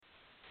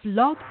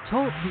Blog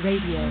Talk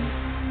Radio.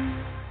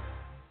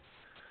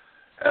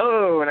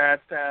 Hello,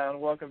 Nats Town.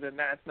 Welcome to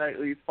Nats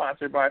Nightly,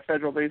 sponsored by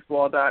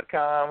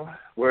FederalBaseball.com,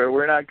 where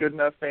we're not good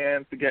enough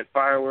fans to get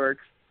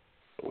fireworks,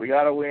 but we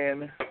got to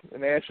win. The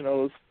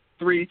Nationals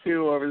 3-2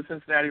 over the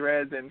Cincinnati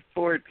Reds in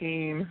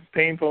 14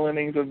 painful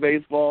innings of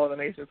baseball in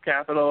the nation's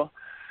capital.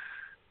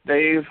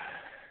 Dave,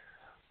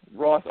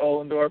 Ross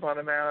Ohlendorf on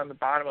the mound, the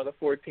bottom of the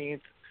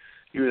 14th.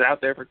 He was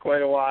out there for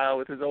quite a while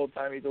with his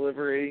old-timey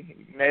delivery.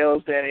 He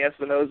nails Danny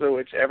Espinosa,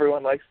 which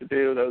everyone likes to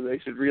do, though they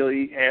should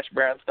really, Hash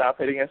Brown, stop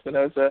hitting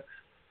Espinosa.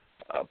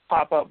 A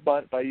pop-up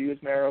bunt by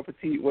Yusmeiro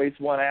Petit wastes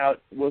one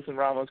out. Wilson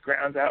Ramos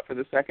grounds out for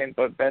the second,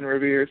 but Ben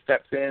Revere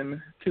steps in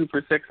 2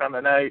 for 6 on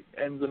the night,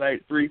 ends the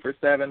night 3 for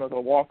 7 with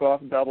a walk-off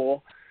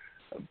double.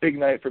 A big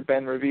night for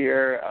Ben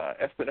Revere.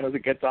 Espinosa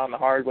gets on the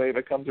hard way,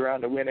 but comes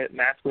around to win it.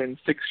 Nats win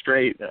 6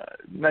 straight.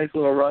 Nice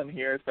little run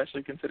here,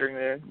 especially considering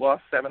they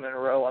lost 7 in a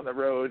row on the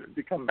road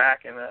to come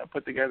back and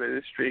put together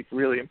this streak.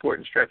 Really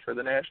important stretch for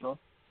the Nationals.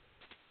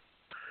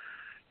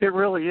 It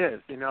really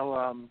is. You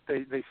know,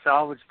 they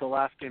salvaged the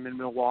last game in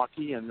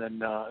Milwaukee, and then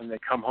they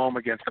come home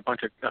against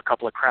a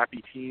couple of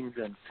crappy teams,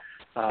 and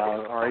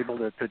are able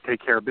to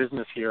take care of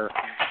business here.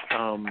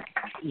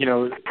 You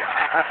know,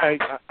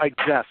 I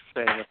jest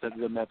saying that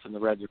the Mets and the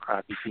Reds are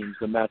crappy teams.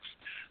 The Mets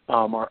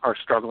are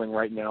struggling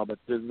right now, but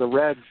the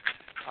Reds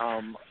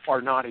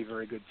are not a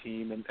very good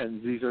team,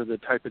 and these are the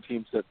type of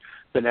teams that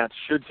the Nats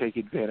should take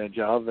advantage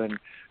of. And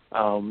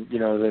you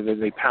know,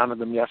 they pounded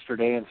them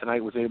yesterday, and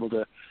tonight was able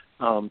to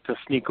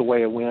sneak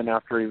away a win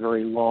after a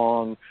very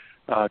long,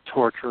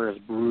 torturous,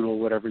 brutal,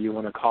 whatever you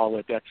want to call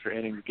it, extra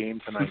innings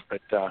game tonight.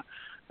 But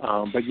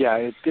yeah,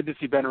 it's good to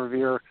see Ben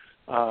Revere,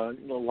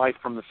 life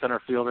from the center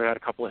fielder, had a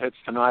couple of hits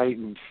tonight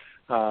and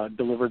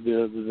delivered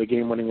the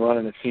game-winning run.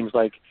 And it seems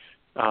like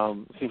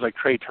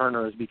Trey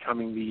Turner is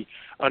becoming the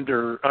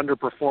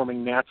underperforming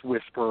Nats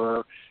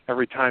whisperer.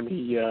 Every time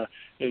he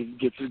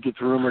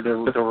gets rumored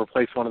to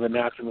replace one of the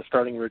Nats in the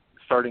starting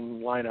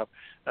lineup,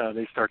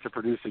 they start to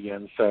produce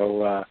again.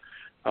 So,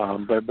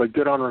 but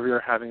good on Revere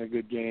having a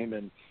good game,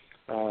 and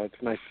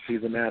it's nice to see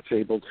the Nats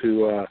able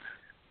to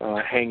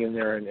hang in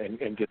there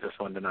and get this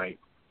one tonight.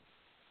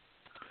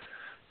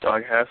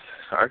 Doghouse,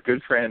 our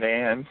good friend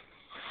Ann,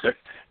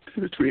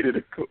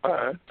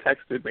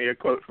 texted me a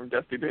quote from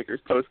Dusty Baker's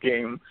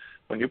postgame.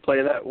 When you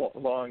play that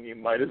long, you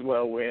might as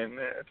well win.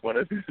 It's one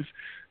of his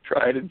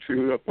tried and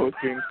true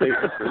postgame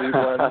statements for these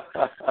ones.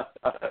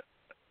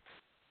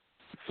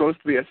 It's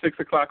supposed to be a 6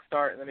 o'clock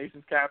start in the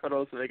nation's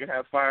capital so they could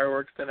have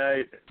fireworks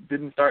tonight.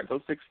 Didn't start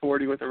until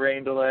 6:40 with a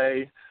rain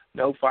delay.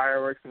 No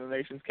fireworks in the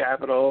nation's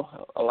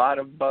capital. A lot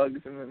of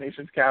bugs in the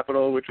nation's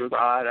capital, which was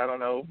odd. I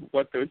don't know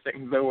what those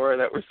things there were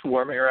that were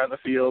swarming around the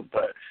field,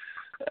 but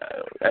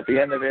at the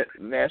end of it,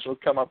 the Nationals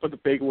come up with a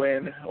big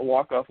win, a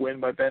walk-off win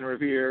by Ben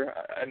Revere.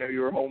 I know you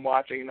were home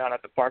watching, not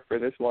at the park for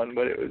this one,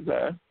 but it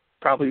was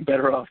probably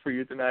better off for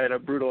you tonight, a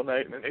brutal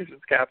night in the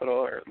nation's capital,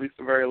 or at least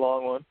a very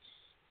long one.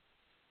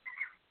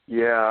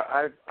 Yeah,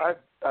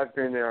 I've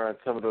been there on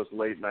some of those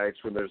late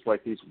nights when there's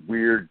like these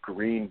weird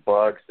green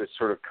bugs that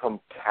sort of come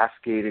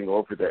cascading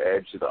over the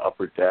edge of the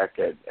upper deck,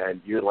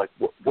 and you're like,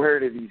 where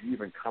are these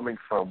even coming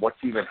from?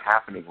 What's even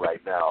happening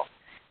right now?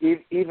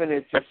 Even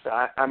it's just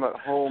I'm at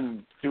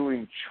home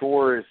doing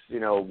chores, you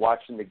know,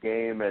 watching the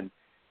game, and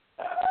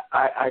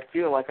I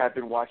feel like I've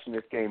been watching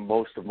this game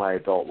most of my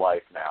adult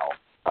life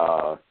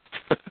now.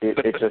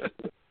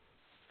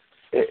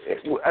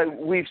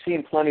 We've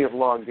seen plenty of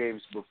long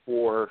games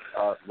before,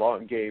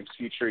 long games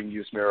featuring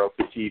Yusmeiro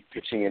Petit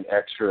pitching in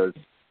extras.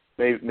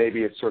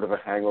 Maybe it's sort of a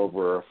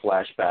hangover or a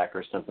flashback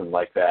or something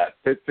like that.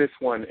 This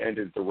one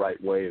ended the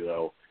right way,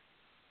 though.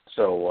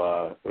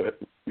 So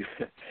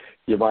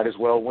you might as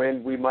well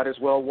win. We might as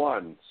well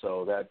won.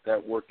 So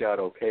that worked out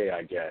okay,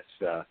 I guess.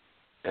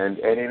 And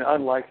in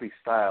unlikely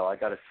style, I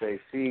got to say,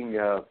 seeing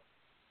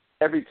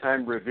every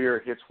time Revere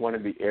hits one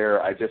in the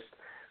air, I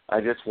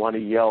just want to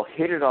yell,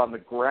 hit it on the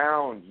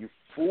ground, you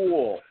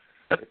fool.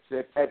 At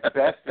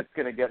best, it's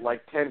going to get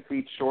like 10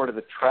 feet short of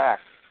the track.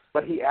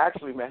 But he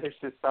actually managed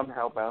to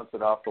somehow bounce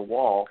it off the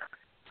wall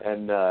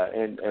and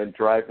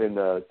drive in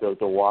the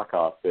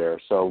walk-off there.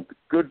 So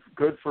good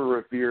for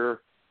Revere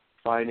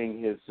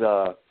finding his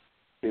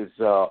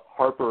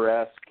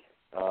Harper-esque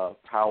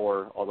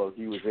power, although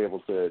he was able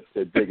to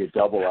dig a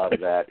double out of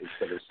that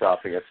instead of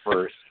stopping at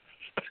first.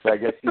 So I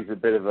guess he's a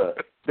bit of a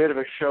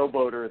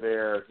showboater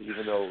there,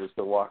 even though it was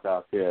the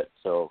walk-off hit.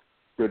 So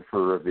good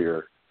for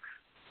Revere.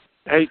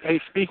 Hey,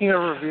 speaking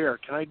of Revere,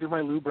 can I do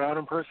my Lou Brown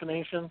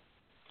impersonation?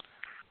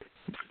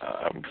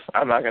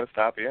 I'm not going to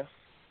stop you.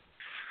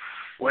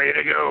 Way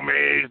to go,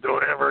 Mays.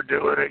 Don't ever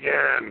do it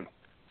again.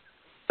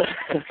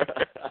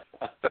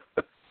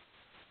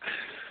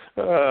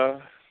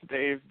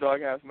 Dave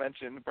Doghouse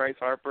mentioned Bryce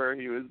Harper.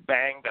 He was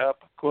banged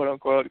up,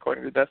 quote-unquote,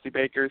 according to Dusty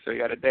Baker, so he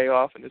got a day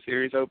off in the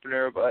series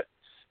opener, but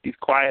he's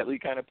quietly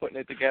kind of putting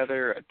it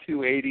together. A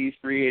 280,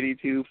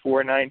 382,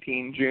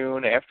 419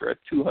 June after a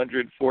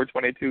 200,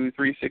 422,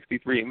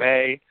 363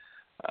 May.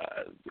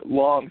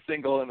 Long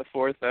single in the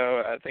fourth,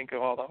 though. I think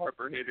all the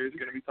Harper haters are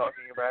going to be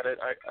talking about it.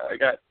 I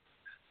got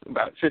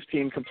about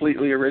 15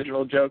 completely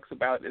original jokes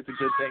about it's a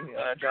good thing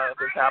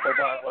Jonathan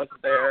Papelbon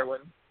wasn't there when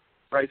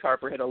Bryce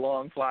Harper hit a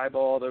long fly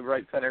ball to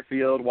right center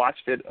field,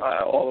 watched it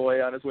all the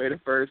way on his way to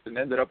first, and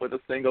ended up with a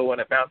single when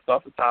it bounced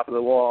off the top of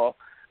the wall.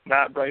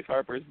 Not Bryce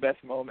Harper's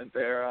best moment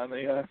there on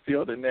the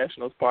field in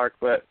Nationals Park,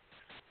 but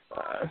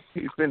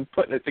he's been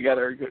putting it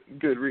together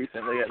good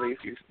recently, at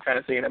least. You're kind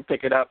of seeing him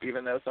pick it up,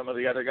 even though some of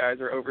the other guys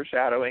are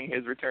overshadowing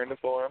his return to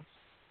form.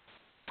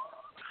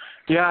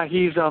 Yeah,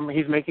 he's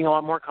making a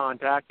lot more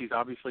contact. He's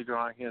obviously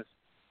drawing his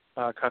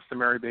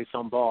customary base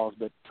on balls,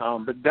 but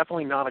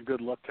definitely not a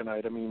good look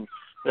tonight. I mean,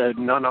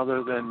 none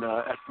other than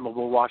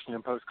estimable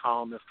Washington Post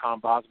columnist Tom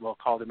Boswell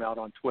called him out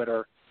on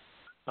Twitter.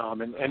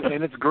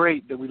 And it's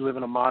great that we live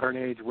in a modern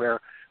age where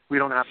we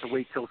don't have to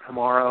wait till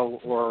tomorrow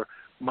or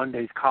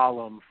Monday's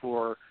column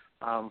for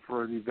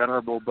the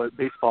venerable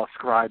baseball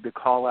scribe to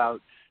call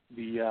out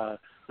the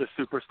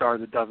superstar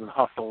that doesn't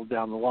hustle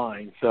down the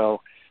line.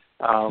 So,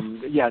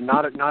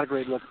 not a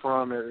great look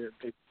for him.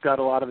 It got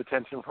a lot of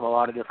attention from a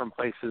lot of different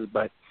places,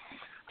 but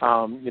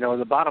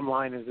the bottom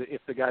line is that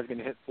if the guy's going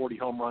to hit 40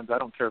 home runs, I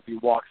don't care if he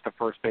walks to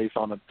first base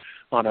on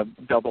a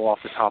double off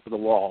the top of the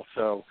wall.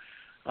 So,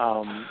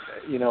 for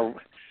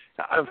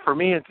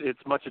me, it's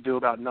much ado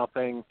about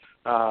nothing.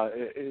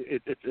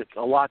 It's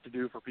a lot to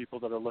do for people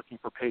that are looking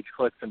for page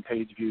clicks and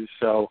page views.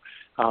 So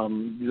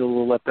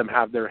we'll let them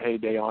have their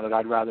heyday on it.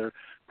 I'd rather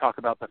talk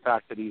about the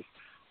fact that he's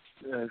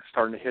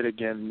starting to hit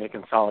again,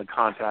 making solid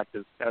contact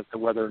as to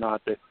whether or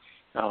not that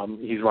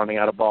he's running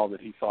out a ball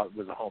that he thought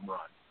was a home run.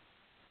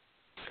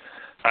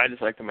 I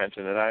just like to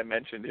mention that I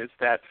mentioned his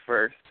stats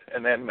first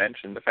and then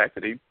mentioned the fact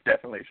that he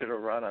definitely should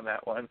have run on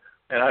that one.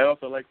 And I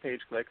also like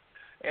page clicks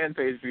and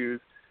page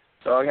views.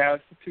 Doghouse,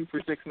 2 for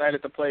 6 night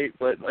at the plate,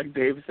 but like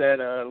Dave said,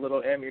 a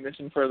little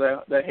ammunition for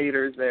the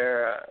haters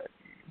there.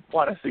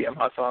 Want to see him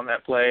hustle on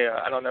that play.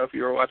 I don't know if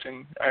you were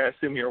watching. I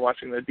assume you were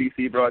watching the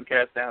DC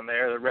broadcast down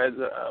there. The Reds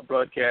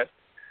broadcast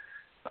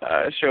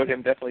showed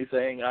him definitely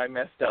saying, "I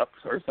messed up,"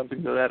 or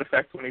something to that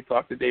effect when he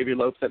talked to Davey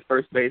Lopes at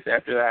first base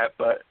after that,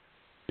 but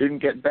didn't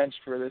get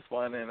benched for this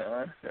one, and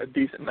a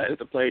decent night at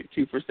the plate,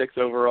 2 for 6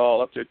 overall,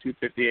 up to a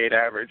 258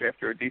 average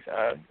after a decent,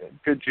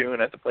 good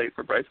June at the plate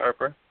for Bryce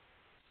Harper.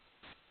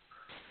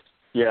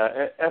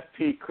 Yeah,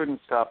 FP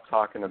couldn't stop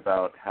talking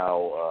about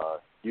how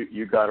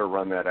you got to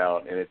run that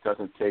out, and it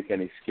doesn't take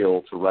any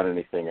skill to run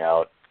anything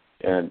out.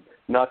 And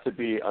not to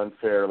be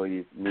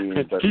unfairly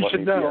mean, but let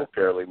me be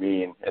unfairly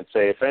mean and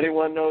say, if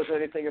anyone knows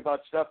anything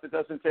about stuff that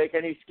doesn't take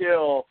any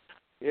skill,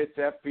 it's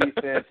FP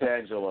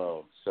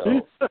Santangelo.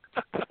 So,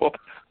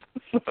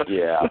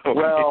 yeah,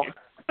 well.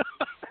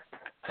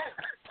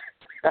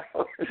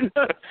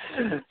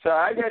 So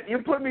you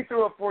put me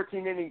through a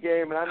 14-inning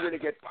game, and I'm going to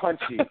get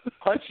punchy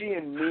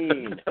and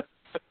mean.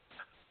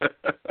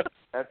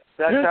 That's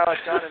how it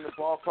got in the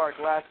ballpark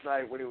last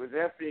night when it was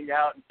emptying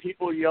out and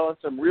people yelling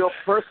some real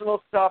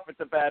personal stuff at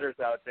the batters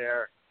out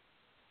there.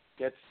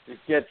 It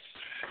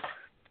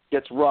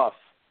gets rough.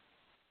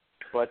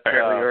 But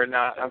you're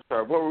not. I'm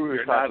sorry. What were we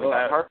talking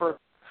about? Harper.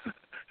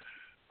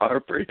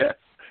 Harper, yes.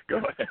 Go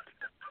ahead.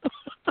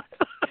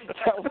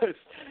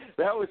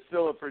 That was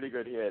still a pretty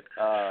good hit,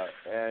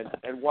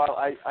 and while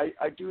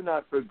I do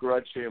not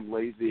begrudge him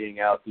lazying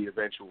out the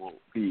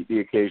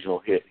occasional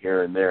hit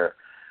here and there,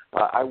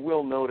 I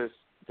will notice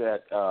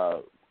that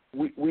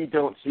we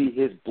don't see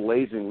his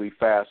blazingly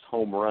fast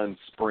home run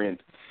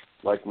sprint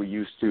like we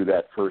used to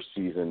that first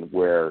season,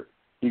 where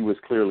he was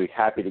clearly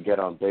happy to get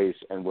on base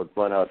and would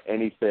run out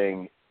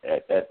anything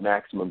at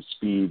maximum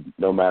speed,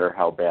 no matter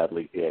how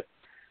badly hit.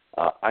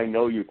 I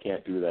know you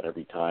can't do that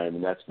every time,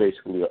 and that's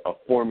basically a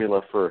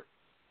formula for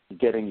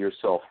getting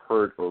yourself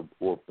hurt or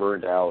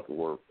burned out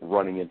or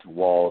running into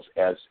walls,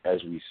 as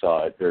we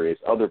saw at various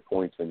other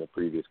points in the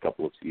previous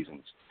couple of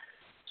seasons.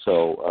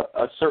 So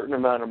a certain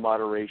amount of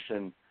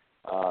moderation,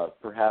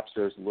 perhaps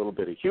there's a little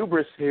bit of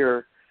hubris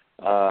here.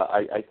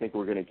 I think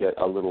we're going to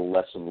get a little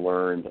lesson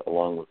learned,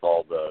 along with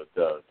all the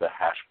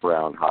hash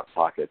brown hot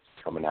pockets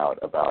coming out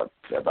about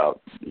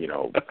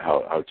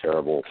how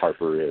terrible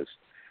Harper is.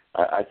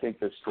 I think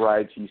the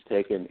strides he's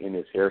taken in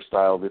his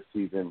hairstyle this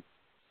season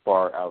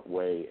far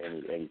outweigh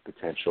any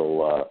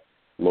potential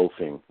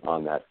loafing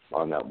on that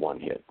one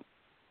hit.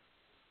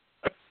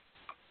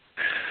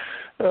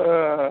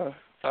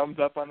 Thumbs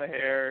up on the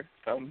hair,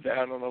 thumbs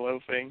down on the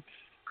loafing.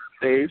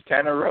 Dave,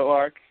 Tanner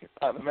Roark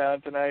on the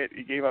mound tonight.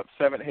 He gave up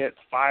 7 hits,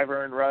 5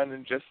 earned runs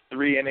in just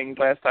 3 innings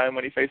last time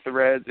when he faced the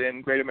Reds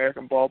in Great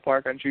American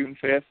Ballpark on June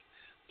 5th.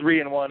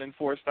 3-1 in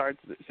 4 starts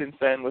since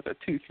then, with a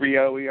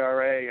 2.30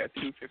 ERA, a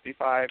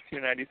 2.55,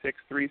 2.96,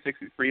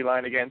 3.63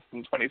 line against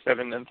in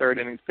 27 and third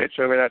innings pitched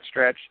over that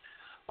stretch.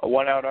 A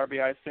 1-out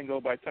RBI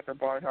single by Tucker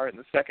Barnhart in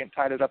the second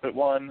tied it up at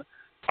 1.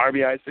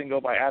 RBI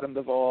single by Adam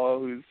Duvall,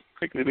 who's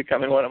quickly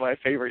becoming one of my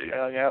favorite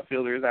young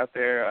outfielders out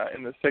there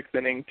in the 6th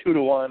inning,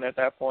 2-1 at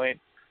that point.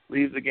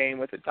 Leaves the game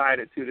with it tied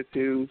at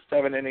 2-2.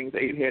 7 innings,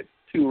 8 hits,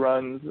 2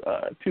 runs,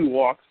 2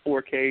 walks,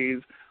 4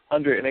 Ks.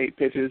 108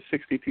 pitches,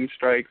 62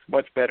 strikes,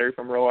 much better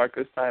from Roark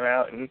this time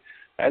out, and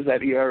has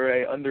that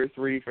ERA under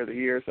 3 for the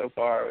year so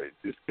far. It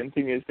just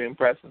continues to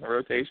impress in the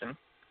rotation.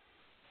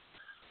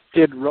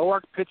 Did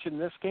Roark pitch in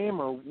this game,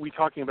 or are we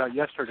talking about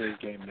yesterday's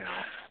game now?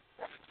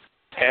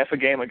 Half a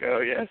game ago,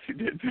 yes, he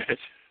did pitch.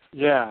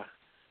 Yeah.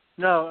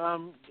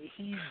 No,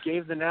 he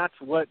gave the Nats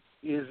what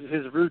is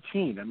his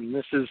routine. I mean,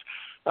 this is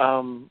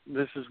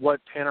what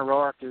Tanner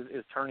Roark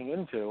is turning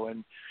into.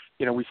 And,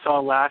 you know, we saw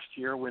last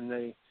year when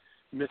they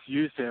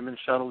misused him and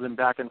shuttled him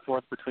back and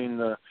forth between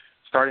the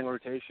starting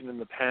rotation and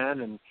the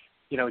pen. And,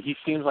 you know, he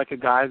seems like a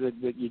guy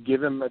that you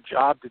give him a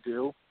job to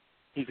do,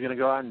 he's going to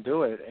go out and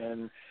do it.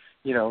 And,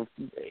 you know,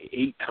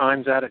 8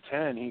 times out of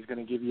 10, he's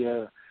going to give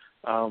you,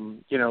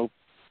 you know,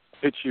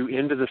 pitch you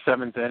into the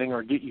 7th inning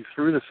or get you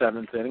through the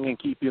 7th inning and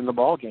keep you in the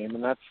ball game.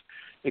 And that's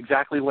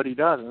exactly what he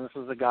does. And this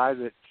is a guy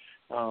that,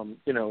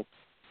 you know,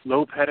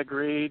 low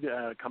pedigreed,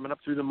 coming up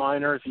through the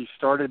minors. He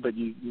started, but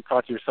you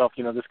thought to yourself,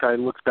 you know, this guy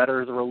looks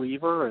better as a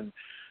reliever. And,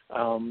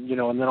 you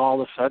know, and then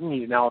all of a sudden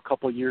he's now a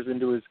couple of years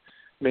into his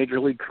major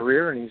league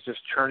career, and he's just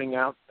churning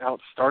out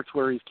starts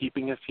where he's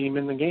keeping his team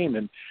in the game.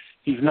 And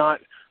he's not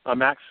a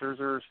Max Scherzer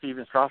or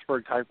Steven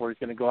Strasburg type where he's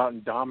going to go out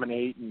and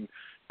dominate and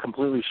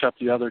completely shut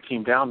the other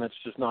team down. That's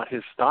just not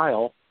his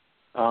style.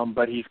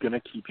 But he's going to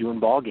keep you in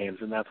ball games,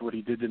 and that's what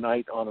he did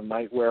tonight on a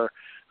night where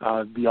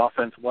the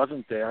offense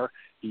wasn't there.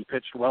 He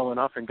pitched well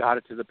enough and got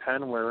it to the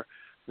pen where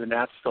the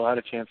Nats still had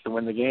a chance to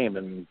win the game,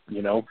 and,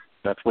 you know,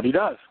 that's what he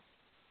does.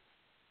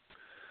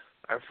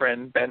 Our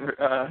friend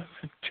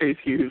Chase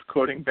Hughes,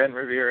 quoting Ben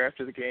Revere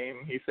after the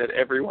game, he said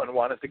everyone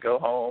wanted to go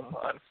home.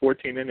 On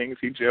 14 innings,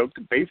 he joked,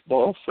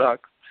 baseball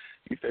sucks.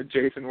 He said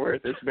Jason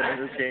Worth has been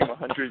in this game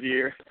 100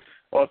 years.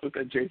 Also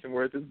said Jason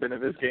Worth has been in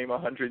this game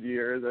 100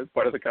 years as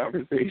part of the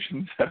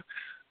conversation. So I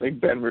think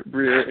Ben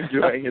Revere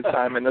enjoying his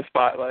time in the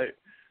spotlight.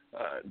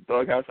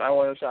 Doghouse, I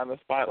want to shine the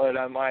spotlight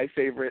on my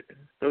favorite.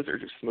 Those are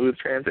just smooth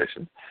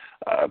transitions.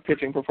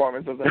 Pitching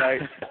performance of the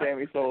night,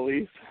 Sammy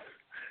Solis.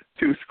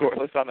 2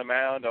 scoreless on the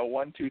mound, a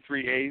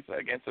 1-2-3 8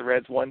 against the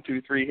Reds'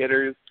 1-2-3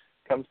 hitters.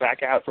 Comes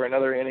back out for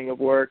another inning of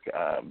work.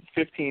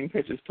 15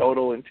 pitches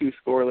total and 2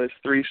 scoreless,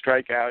 3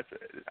 strikeouts.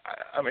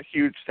 I'm a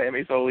huge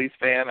Sammy Solis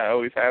fan. I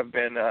always have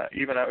been.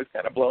 Even I was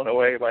kind of blown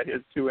away by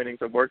his 2 innings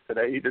of work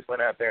today. He just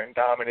went out there and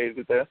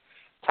dominated the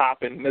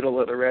top and middle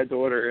of the Reds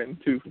order in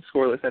 2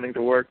 scoreless innings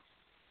of work.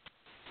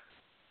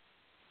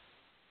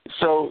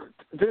 So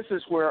this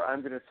is where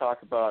I'm going to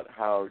talk about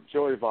how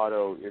Joey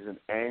Votto is an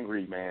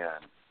angry man,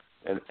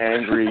 an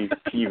angry,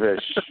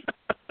 peevish,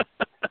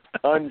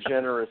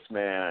 ungenerous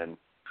man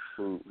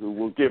who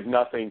will give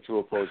nothing to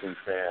opposing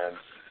fans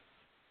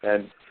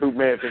and who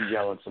may have been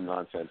yelling some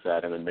nonsense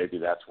at him, and maybe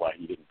that's why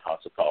he didn't toss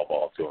a foul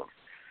ball to him.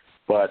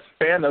 But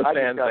I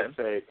just got to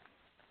say,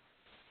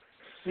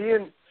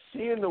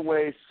 seeing the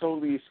way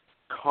Solis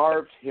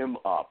carved him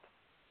up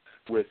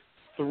with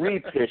 3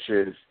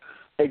 pitches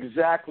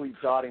exactly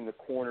dotting the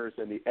corners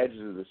and the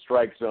edges of the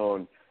strike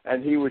zone,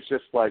 and he was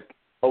just like,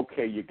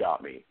 okay, you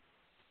got me.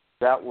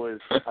 That was,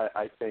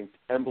 I think,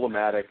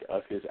 emblematic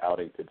of his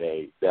outing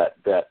today. That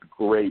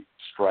great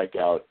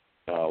strikeout,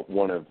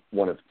 one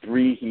of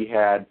 3 he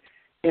had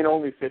in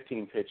only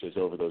 15 pitches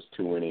over those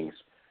 2 innings.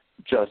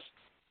 Just,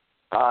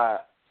 I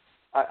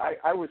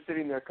was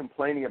sitting there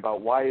complaining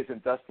about why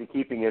isn't Dusty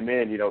keeping him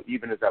in? You know,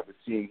 even as I was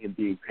seeing him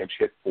being pinch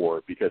hit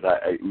for, because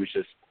it was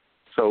just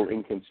so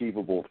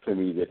inconceivable to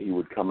me that he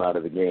would come out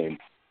of the game.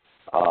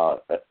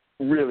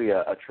 Really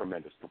a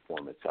tremendous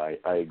performance.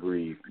 I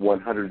agree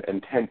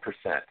 110%.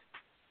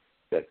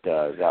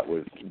 That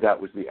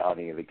was the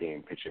outing of the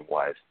game, pitching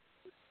wise.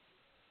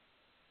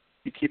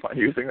 You keep on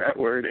using that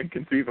word,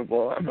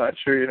 inconceivable. I'm not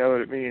sure you know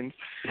what it means.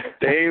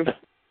 Dave,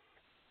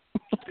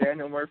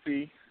 Daniel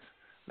Murphy,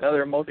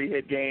 another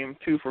multi-hit game,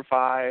 2 for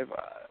 5,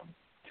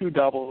 2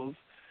 doubles.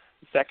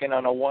 Second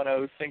on a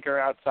 1-0 sinker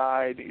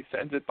outside. He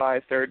sends it by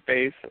third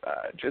base,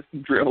 just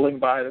dribbling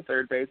by the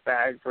third base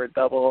bag for a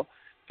double.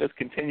 Just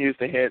continues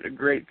to hit. A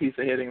great piece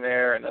of hitting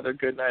there. Another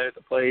good night at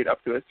the plate,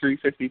 up to a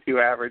 352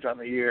 average on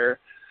the year.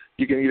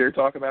 You can either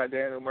talk about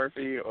Daniel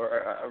Murphy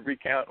or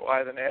recount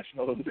why the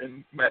Nationals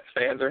and Mets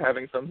fans are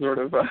having some sort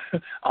of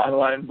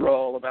online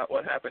brawl about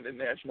what happened in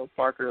Nationals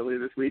Park earlier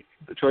this week.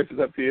 The choice is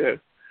up to you.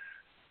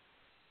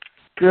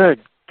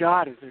 Good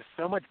God, is there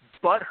so much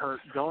butthurt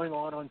going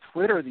on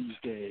Twitter these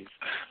days?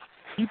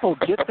 People,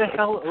 get the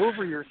hell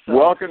over yourself.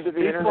 Welcome to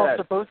the internet.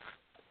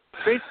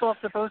 Baseball's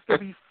supposed to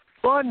be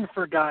fun,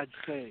 for God's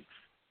sakes.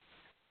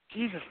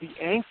 Jesus, the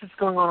angst that's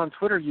going on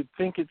Twitter, you'd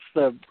think it's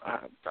the,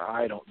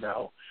 I don't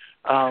know.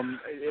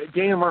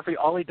 Daniel Murphy,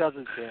 all he does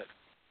is hit.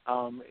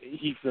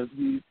 He's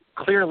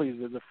clearly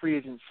the free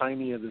agent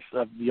signee of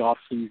the off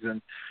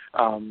season.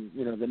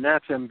 You know, the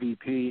Nats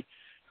MVP.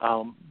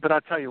 But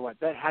I'll tell you what,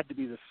 that had to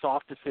be the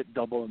softest hit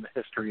double in the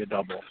history of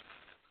doubles.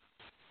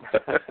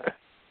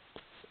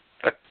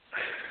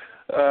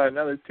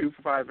 Another 2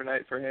 for 5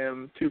 tonight for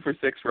him, 2 for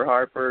 6 for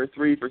Harper,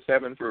 3 for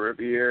 7 for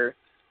Revere.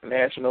 The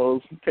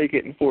Nationals take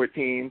it in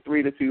 14,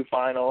 3-2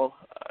 final.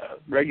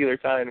 Regular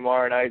time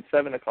tomorrow night,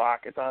 7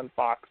 o'clock. It's on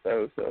Fox,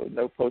 though, so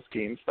no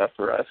post-game stuff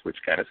for us, which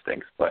kind of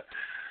stinks. But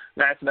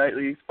Nats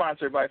Nightly,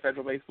 sponsored by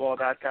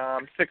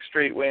federalbaseball.com. 6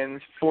 straight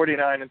wins,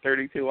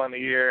 49-32 on the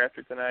year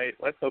after tonight.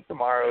 Let's hope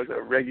tomorrow is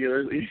a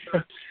regularly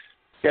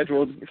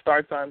schedule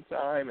starts on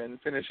time and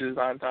finishes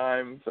on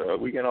time so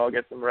we can all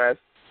get some rest.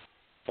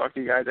 Talk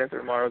to you guys after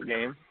tomorrow's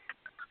game.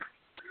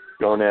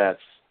 Go Nats.